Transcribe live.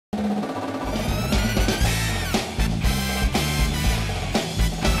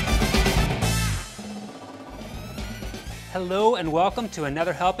Hello and welcome to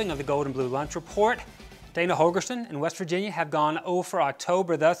another helping of the Gold and Blue Lunch Report. Dana Holgerson and West Virginia have gone 0 for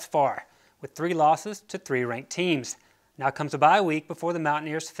October thus far, with 3 losses to 3 ranked teams. Now comes a bye week before the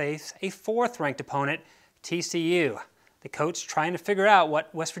Mountaineers face a 4th ranked opponent, TCU. The coach trying to figure out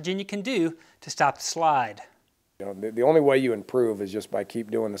what West Virginia can do to stop the slide. You know, the only way you improve is just by keep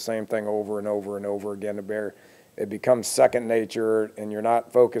doing the same thing over and over and over again. It becomes second nature, and you're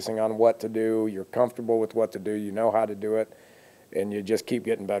not focusing on what to do. You're comfortable with what to do. You know how to do it, and you just keep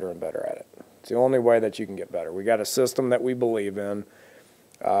getting better and better at it. It's the only way that you can get better. We got a system that we believe in.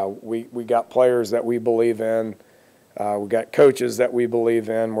 We got players that we believe in. We got coaches that we believe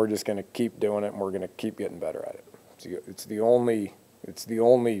in. We're just going to keep doing it, and we're going to keep getting better at it. It's the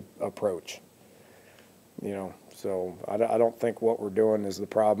only approach. You know, so I don't think what we're doing is the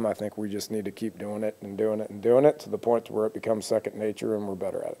problem. I think we just need to keep doing it and doing it and doing it to the point where it becomes second nature and we're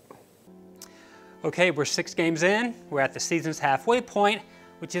better at it. Okay, we're 6 games in. We're at the season's halfway point,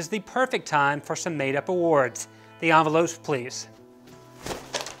 which is the perfect time for some made-up awards. The envelopes, please.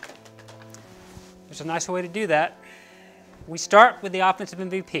 There's a nicer way to do that. We start with the offensive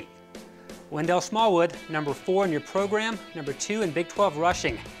MVP. Wendell Smallwood, number 4 in your program, number 2 in Big 12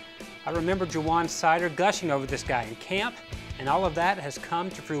 rushing. I remember Jawan Sider gushing over this guy in camp, and all of that has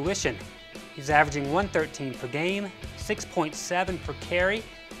come to fruition. He's averaging 113 per game, 6.7 per carry,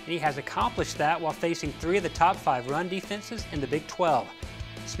 and he has accomplished that while facing 3 of the top 5 run defenses in the Big 12.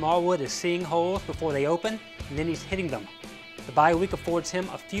 Smallwood is seeing holes before they open, and then he's hitting them. The bye week affords him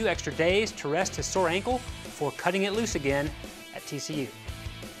a few extra days to rest his sore ankle before cutting it loose again at TCU.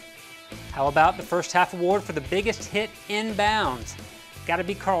 How about the first half award for the biggest hit inbounds? Got to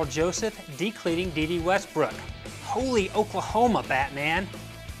be Carl Joseph decleating D.D. Westbrook. Holy Oklahoma, Batman!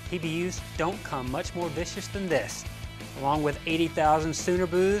 PBUs don't come much more vicious than this. Along with 80,000 Sooner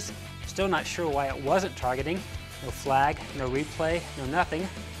boos, still not sure why it wasn't targeting. No flag, no replay, no nothing.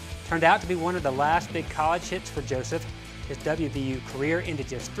 Turned out to be one of the last big college hits for Joseph. His WVU career ended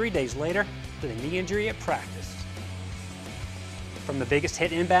just 3 days later with a knee injury at practice. From the biggest hit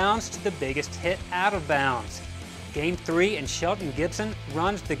inbounds to the biggest hit out of bounds. Game 3 and Shelton Gibson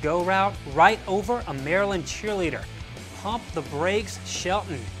runs the go route right over a Maryland cheerleader. Pump the brakes,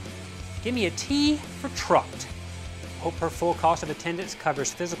 Shelton. Give me a T for trucked. Hope her full cost of attendance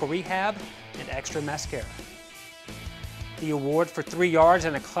covers physical rehab and extra mascara. The award for 3 yards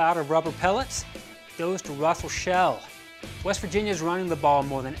and a cloud of rubber pellets goes to Russell Shell. West Virginia is running the ball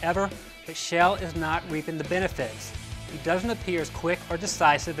more than ever, but Shell is not reaping the benefits. He doesn't appear as quick or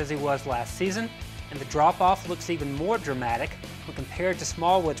decisive as he was last season, and the drop-off looks even more dramatic when compared to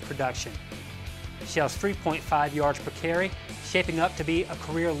Smallwood's production. Shell's 3.5 yards per carry, shaping up to be a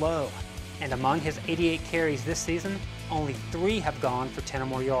career low, and among his 88 carries this season, only 3 have gone for 10 or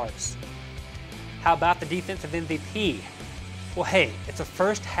more yards. How about the defensive MVP? Well, hey, it's a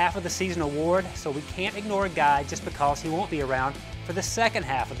first half of the season award, so we can't ignore a guy just because he won't be around for the second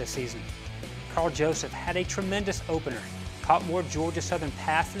half of the season. Carl Joseph had a tremendous opener, caught more Georgia Southern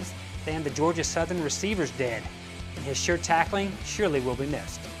passes than the Georgia Southern receivers did, and his sure tackling surely will be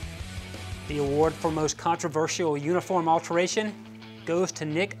missed. The award for most controversial uniform alteration goes to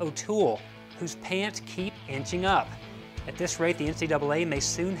Nick O'Toole, whose pants keep inching up. At this rate, the NCAA may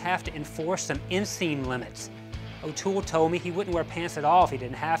soon have to enforce some inseam limits. O'Toole told me he wouldn't wear pants at all if he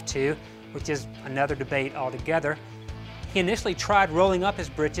didn't have to, which is another debate altogether. He initially tried rolling up his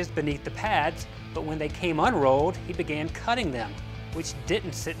britches beneath the pads, but when they came unrolled, he began cutting them, which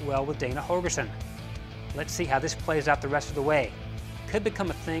didn't sit well with Dana Holgerson. Let's see how this plays out the rest of the way. Could become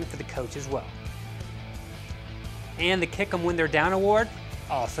a thing for the coach as well. And the Kick 'em when they're down award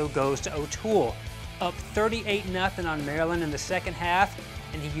also goes to O'Toole. Up 38-0 on Maryland in the second half,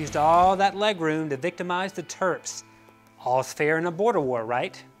 and he used all that leg room to victimize the Terps. All's fair in a border war,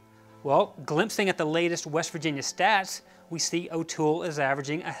 right? Well, glimpsing at the latest West Virginia stats, we see O'Toole is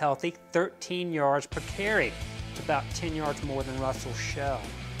averaging a healthy 13 yards per carry. It's about 10 yards more than Russell Shell.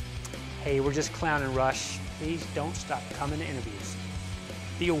 Hey, we're just clowning, Rush. Please don't stop coming to interviews.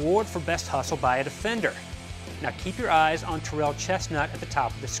 The award for best hustle by a defender. Now keep your eyes on Terrell Chestnut at the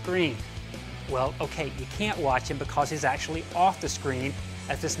top of the screen. Well, okay, you can't watch him because he's actually off the screen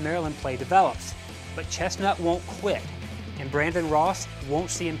as this Maryland play develops. But Chestnut won't quit, and Brandon Ross won't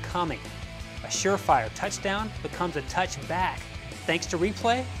see him coming. A surefire touchdown becomes a touchback, thanks to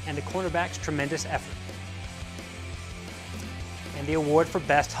replay and the cornerback's tremendous effort. And the award for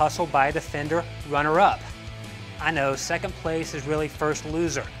best hustle by a defender, runner-up. I know second place is really first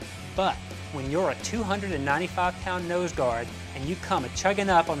loser, but when you're a 295-pound nose guard and you come chugging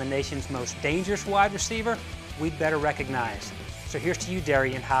up on the nation's most dangerous wide receiver, we'd better recognize. So here's to you,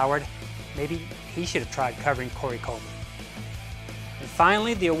 Darian Howard. Maybe he should have tried covering Corey Coleman.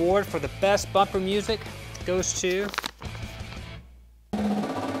 finally, the award for the best bumper music goes to